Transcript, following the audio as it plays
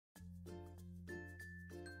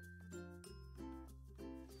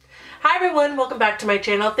Hi everyone, welcome back to my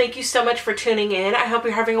channel. Thank you so much for tuning in. I hope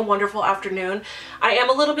you're having a wonderful afternoon. I am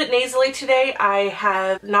a little bit nasally today. I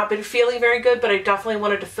have not been feeling very good, but I definitely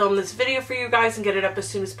wanted to film this video for you guys and get it up as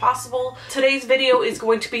soon as possible. Today's video is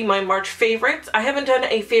going to be my March favorites. I haven't done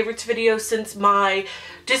a favorites video since my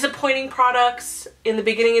disappointing products in the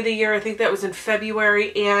beginning of the year. I think that was in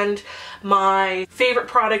February, and my favorite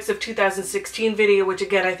products of 2016 video, which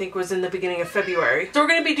again I think was in the beginning of February. So we're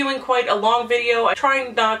going to be doing quite a long video. I'm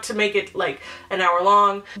trying not to make it like an hour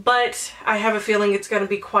long, but I have a feeling it's going to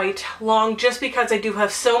be quite long just because I do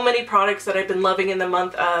have so many products that I've been loving in the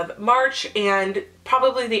month of March and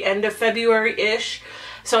probably the end of February-ish.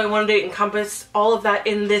 So I wanted to encompass all of that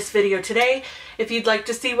in this video today. If you'd like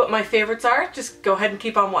to see what my favorites are, just go ahead and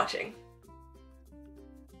keep on watching.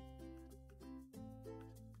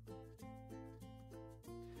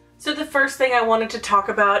 So the first thing I wanted to talk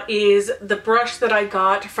about is the brush that I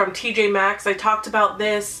got from TJ Maxx. I talked about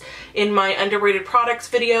this in my underrated products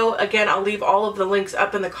video. Again, I'll leave all of the links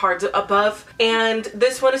up in the cards above. And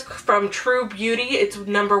this one is from True Beauty. It's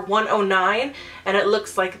number 109 and it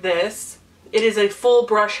looks like this. It is a full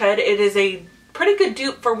brush head. It is a pretty good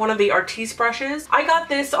dupe for one of the Artis brushes. I got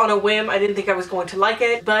this on a whim. I didn't think I was going to like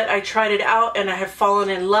it, but I tried it out and I have fallen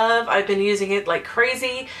in love. I've been using it like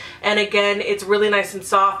crazy, and again, it's really nice and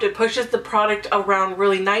soft. It pushes the product around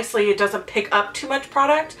really nicely. It doesn't pick up too much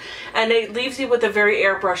product, and it leaves you with a very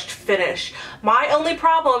airbrushed finish. My only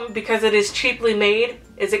problem, because it is cheaply made,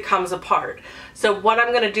 is it comes apart. So what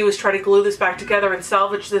I'm going to do is try to glue this back together and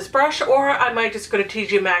salvage this brush, or I might just go to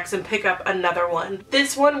TJ Maxx and pick up another one.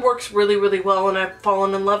 This one works really, really well and I've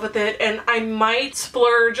fallen in love with it, and I might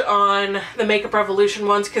splurge on the Makeup Revolution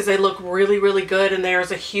ones because they look really, really good and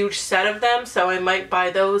there's a huge set of them, so I might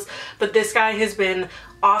buy those. But this guy has been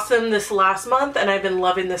awesome this last month and I've been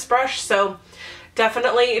loving this brush, so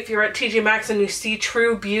definitely, if you're at TJ Maxx and you see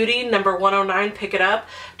True Beauty number 109, pick it up.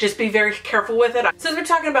 Just be very careful with it. Since we're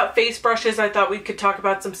talking about face brushes, I thought we could talk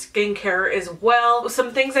about some skincare as well.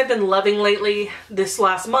 Some things I've been loving lately this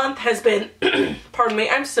last month has been, pardon me,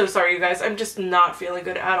 I'm so sorry you guys, I'm just not feeling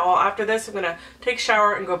good at all. After this, I'm gonna take a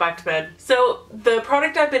shower and go back to bed. So the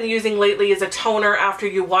product I've been using lately is a toner after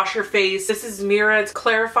you wash your face. This is Murrad's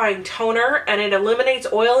Clarifying Toner, and it eliminates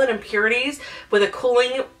oil and impurities with a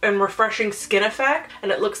cooling and refreshing skin effect,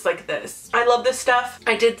 and it looks like this. I love this stuff.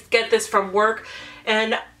 I did get this from work,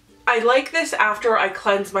 and I like this after I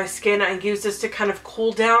cleanse my skin. I use this to kind of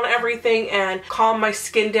cool down everything and calm my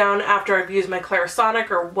skin down after I've used my Clarisonic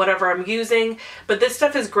or whatever I'm using. But this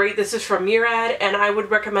stuff is great. This is from Murrad and I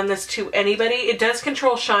would recommend this to anybody. It does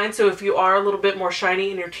control shine, so if you are a little bit more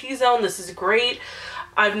shiny in your T-zone, this is great.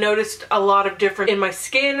 I've noticed a lot of difference in my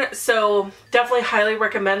skin, so definitely highly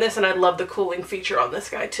recommend this, and I love the cooling feature on this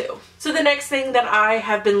guy too. So the next thing that I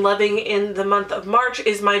have been loving in the month of March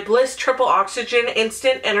is my Bliss Triple Oxygen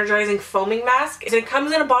Instant Energizing Foaming Mask. And it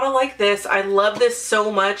comes in a bottle like this. I love this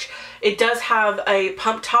so much. It does have a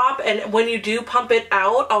pump top, and when you do pump it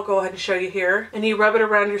out, I'll go ahead and show you here, and you rub it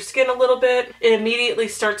around your skin a little bit, it immediately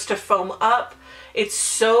starts to foam up. It's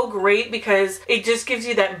so great because it just gives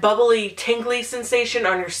you that bubbly, tingly sensation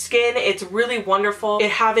on your skin. It's really wonderful. It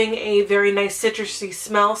having a very nice citrusy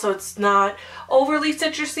smell, so it's not overly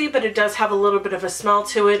citrusy, but it does have a little bit of a smell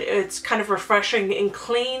to it. It's kind of refreshing and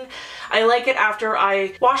clean. I like it after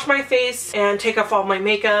I wash my face and take off all my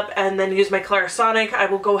makeup and then use my Clarisonic. I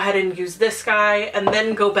will go ahead and use this guy and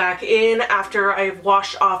then go back in after I've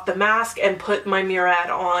washed off the mask and put my Murrad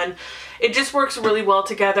on. It just works really well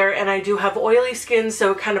together, and I do have oily skin,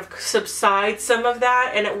 so it kind of subsides some of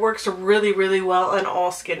that, and it works really, really well on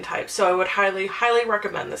all skin types. So I would highly, highly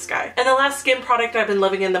recommend this guy. And the last skin product I've been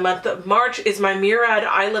loving in the month of March is my Murrad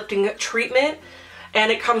Eye Lifting Treatment.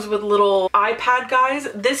 And it comes with little eye pad guys.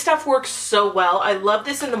 This stuff works so well. I love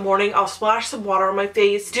this in the morning. I'll splash some water on my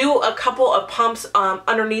face, do a couple of pumps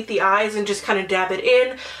underneath the eyes and just kind of dab it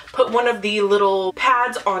in, put one of the little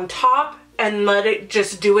pads on top, and let it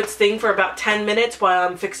just do its thing for about 10 minutes while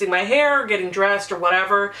I'm fixing my hair or getting dressed or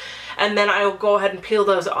whatever. And then I'll go ahead and peel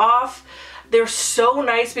those off. They're so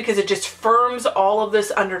nice because it just firms all of this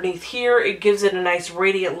underneath here. It gives it a nice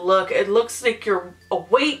radiant look. It looks like you're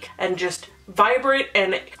awake and just vibrant,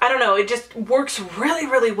 and I don't know, it just works really,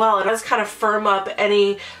 really well. It does kind of firm up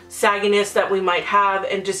any sagginess that we might have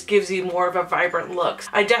and just gives you more of a vibrant look.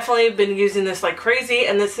 I definitely have been using this like crazy,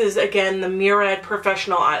 and this is again the Murrad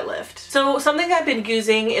Professional Eye Lift. So something I've been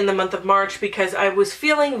using in the month of March because I was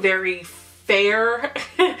feeling very fair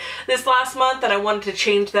this last month and I wanted to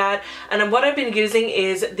change that. And what I've been using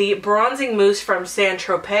is the bronzing mousse from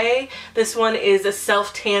Saint-Tropez. This one is a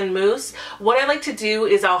self-tan mousse. What I like to do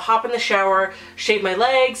is I'll hop in the shower, shave my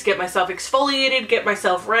legs, get myself exfoliated, get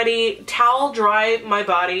myself ready, towel dry my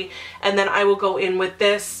body, and then I will go in with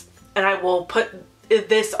this and I will put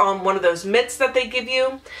this on one of those mitts that they give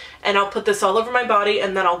you, and I'll put this all over my body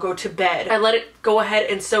and then I'll go to bed. I let it go ahead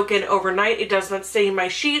and soak in overnight. It does not stain my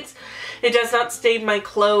sheets. It does not stain my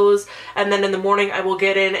clothes, and then in the morning I will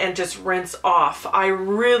get in and just rinse off. I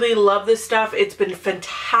really love this stuff. It's been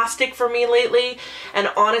fantastic for me lately,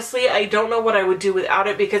 and honestly I don't know what I would do without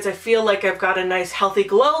it because I feel like I've got a nice healthy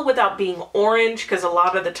glow without being orange, because a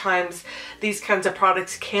lot of the times these kinds of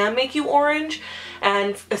products can make you orange,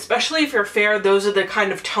 and especially if you're fair, those are the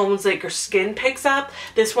kind of tones that your skin picks up.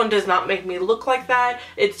 This one does not make me look like that.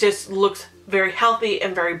 It just looks very healthy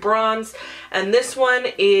and very bronze. And this one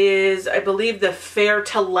is, I believe, the fair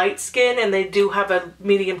to light skin, and they do have a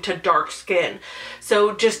medium to dark skin.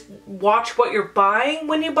 So just watch what you're buying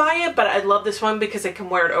when you buy it, but I love this one because I can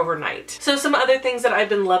wear it overnight. So some other things that I've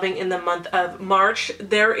been loving in the month of March,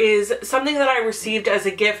 there is something that I received as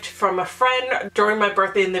a gift from a friend during my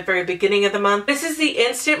birthday in the very beginning of the month. This is the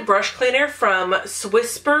Instant Brush Cleaner from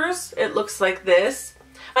Whispers. It looks like this.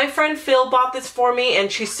 My friend Phil bought this for me, and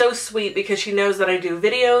she's so sweet because she knows that I do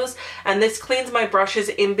videos, and this cleans my brushes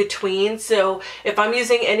in between. So if I'm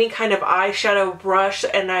using any kind of eyeshadow brush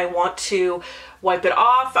and I want to wipe it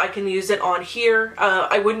off, I can use it on here.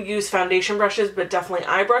 I wouldn't use foundation brushes, but definitely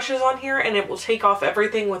eye brushes on here, and it will take off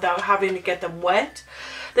everything without having to get them wet.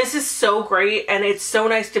 This is so great, and it's so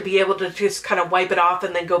nice to be able to just kind of wipe it off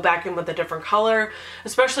and then go back in with a different color,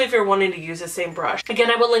 especially if you're wanting to use the same brush. Again,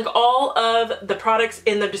 I will link all of the products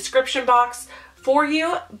in the description box for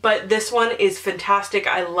you, but this one is fantastic.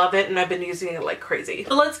 I love it, and I've been using it like crazy.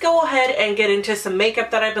 So let's go ahead and get into some makeup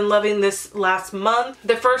that I've been loving this last month.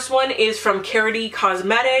 The first one is from Carity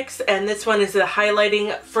Cosmetics, and this one is the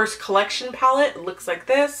Highlighting First Collection palette. It looks like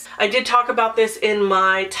this. I did talk about this in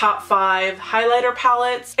my top 5 highlighter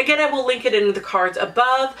palettes. Again, I will link it in the cards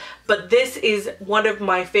above, but this is one of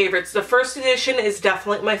my favorites. The first edition is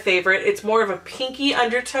definitely my favorite. It's more of a pinky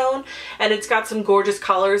undertone, and it's got some gorgeous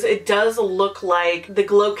colors. It does look like the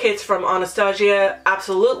glow kits from Anastasia,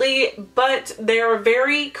 absolutely, but they are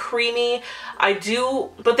very creamy.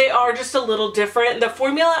 But they are just a little different. The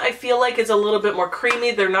formula, I feel like, is a little bit more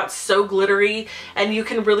creamy. They're not so glittery, and you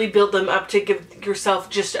can really build them up to give yourself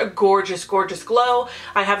just a gorgeous, gorgeous glow.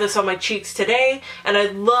 I have this on my cheeks today, and I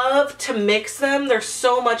love to mix them. They're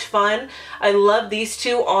so much fun. I love these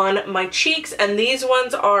two on my cheeks, and these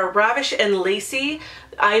ones are Ravish and Lacy.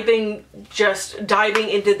 I've been just diving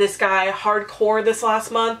into this guy hardcore this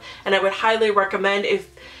last month, and I would highly recommend,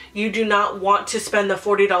 if you do not want to spend the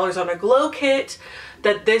 $40 on a glow kit,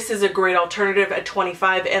 that this is a great alternative at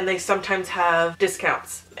 $25, and they sometimes have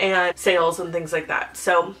discounts and sales and things like that.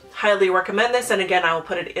 So highly recommend this, and again, I will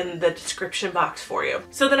put it in the description box for you.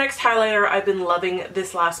 So the next highlighter I've been loving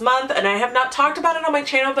this last month, and I have not talked about it on my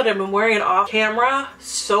channel, but I've been wearing it off camera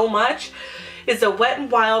so much, is a Wet n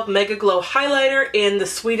Wild Mega Glow highlighter in the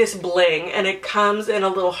Sweetest Bling, and it comes in a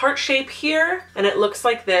little heart shape here, and it looks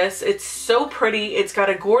like this. It's so pretty. It's got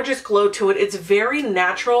a gorgeous glow to it. It's very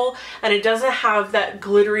natural, and it doesn't have that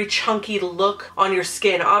glittery, chunky look on your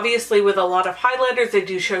skin. Obviously, with a lot of highlighters, they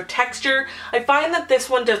do show texture. I find that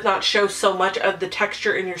this one does not show so much of the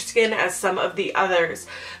texture in your skin as some of the others.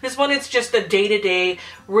 This one is just a day-to-day,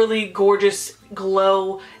 really gorgeous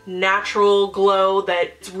glow, natural glow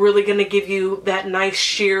that's really going to give you that nice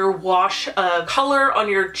sheer wash of color on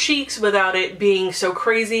your cheeks without it being so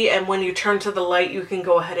crazy, and when you turn to the light you can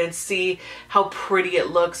go ahead and see how pretty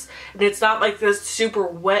it looks. And it's not like this super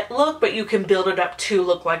wet look, but you can build it up to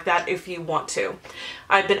look like that if you want to.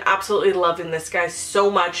 I've been absolutely loving this guy so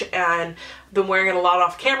much, and been wearing it a lot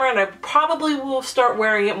off camera, and I probably will start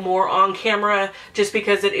wearing it more on camera just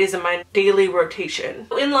because it is in my daily rotation.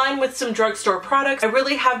 In line with some drugstore products, I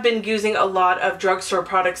really have been using a lot of drugstore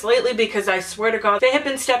products lately because I swear to God, they have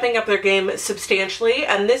been stepping up their game substantially,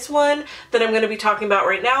 and this one that I'm going to be talking about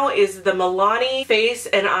right now is the Milani Face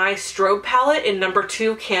and Eye Strobe Palette in number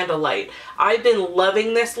 2 Candlelight. I've been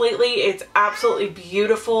loving this lately. It's absolutely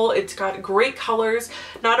beautiful. It's got great colors.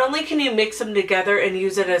 not only can you mix them together and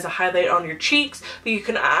use it as a highlight on your cheeks, but you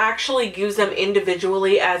can actually use them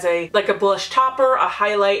individually as a blush topper, a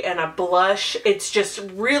highlight, and a blush. It's just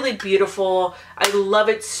really beautiful. I love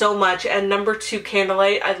it so much. And number 2,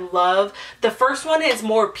 Candlelight, I love. The first one is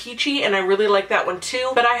more peachy and I really like that one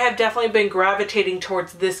too, but I have definitely been gravitating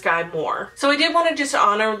towards this guy more. So I did want to just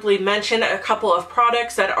honorably mention a couple of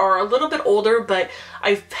products that are a little bit older, but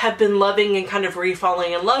I have been loving and kind of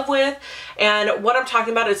re-falling in love with. And what I'm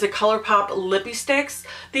talking about is the ColourPop Lippy Sticks.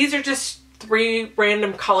 These are just 3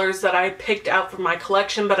 random colors that I picked out from my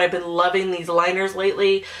collection, but I've been loving these liners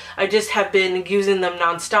lately. I just have been using them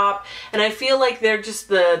nonstop, and I feel like they're just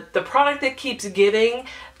the product that keeps giving.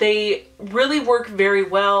 They really work very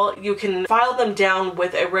well. You can file them down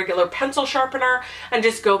with a regular pencil sharpener and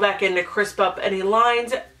just go back in to crisp up any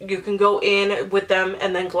lines. You can go in with them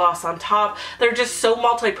and then gloss on top. They're just so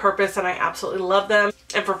multi-purpose and I absolutely love them.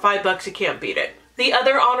 And for $5 you can't beat it. The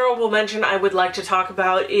other honorable mention I would like to talk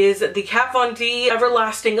about is the Kat Von D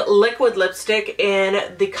Everlasting Liquid Lipstick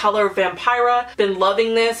in the color Vampira. Been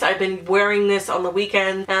loving this. I've been wearing this on the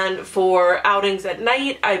weekend and for outings at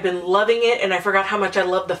night. I've been loving it, and I forgot how much I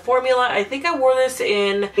love the formula. I think I wore this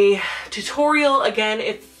in a tutorial. Again,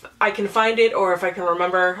 if I can find it or if I can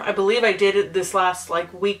remember. I believe I did it this last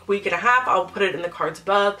week and a half. I'll put it in the cards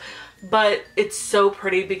above. But it's so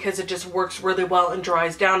pretty because it just works really well and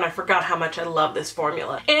dries down. I forgot how much I love this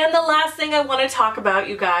formula. And the last thing I want to talk about,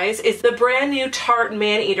 you guys, is the brand new Tarte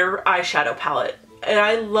Maneater eyeshadow palette. And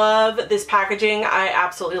I love this packaging. I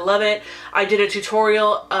absolutely love it. I did a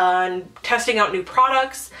tutorial on testing out new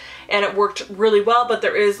products and it worked really well, but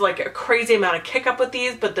there is a crazy amount of kick up with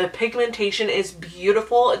these, but the pigmentation is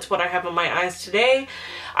beautiful. It's what I have on my eyes today.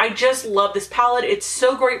 I just love this palette. It's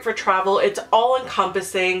so great for travel. It's all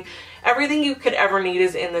encompassing. Everything you could ever need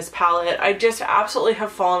is in this palette. I just absolutely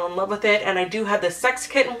have fallen in love with it, and I do have the Sex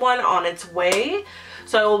Kitten one on its way.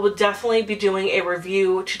 So I will definitely be doing a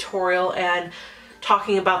review tutorial and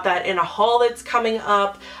talking about that in a haul that's coming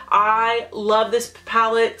up. I love this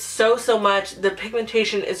palette so much. The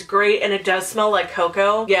pigmentation is great and it does smell like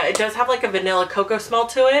cocoa. Yeah, it does have a vanilla cocoa smell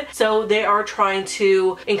to it. So they are trying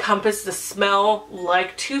to encompass the smell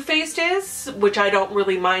like Too Faced is, which I don't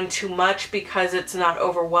really mind too much because it's not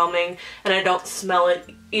overwhelming and I don't smell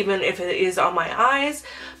it even if it is on my eyes.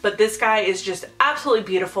 But this guy is just absolutely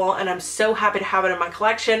beautiful and I'm so happy to have it in my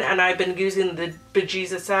collection, and I've been using the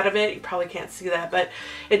bejesus out of it. You probably can't see that, but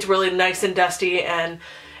it's really nice and dusty and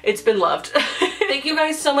it's been loved. Thank you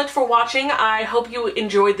guys so much for watching. I hope you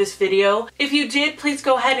enjoyed this video. If you did, please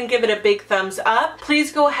go ahead and give it a big thumbs up.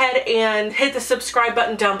 Please go ahead and hit the subscribe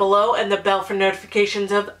button down below and the bell for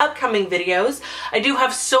notifications of upcoming videos. I do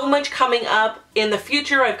have so much coming up in the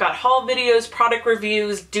future. I've got haul videos, product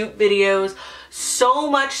reviews, dupe videos, so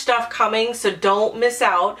much stuff coming, so don't miss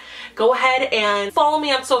out. Go ahead and follow me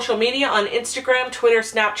on social media on Instagram, Twitter,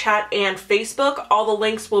 Snapchat, and Facebook. All the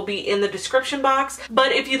links will be in the description box.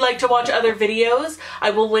 But if you'd like to watch other videos,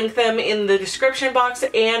 I will link them in the description box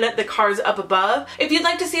and the cards up above. If you'd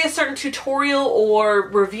like to see a certain tutorial or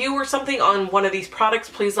review or something on one of these products,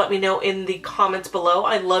 please let me know in the comments below.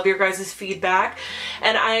 I love your guys' feedback,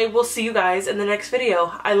 and I will see you guys in the next video.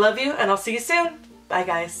 I love you, and I'll see you soon. Bye,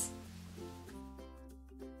 guys.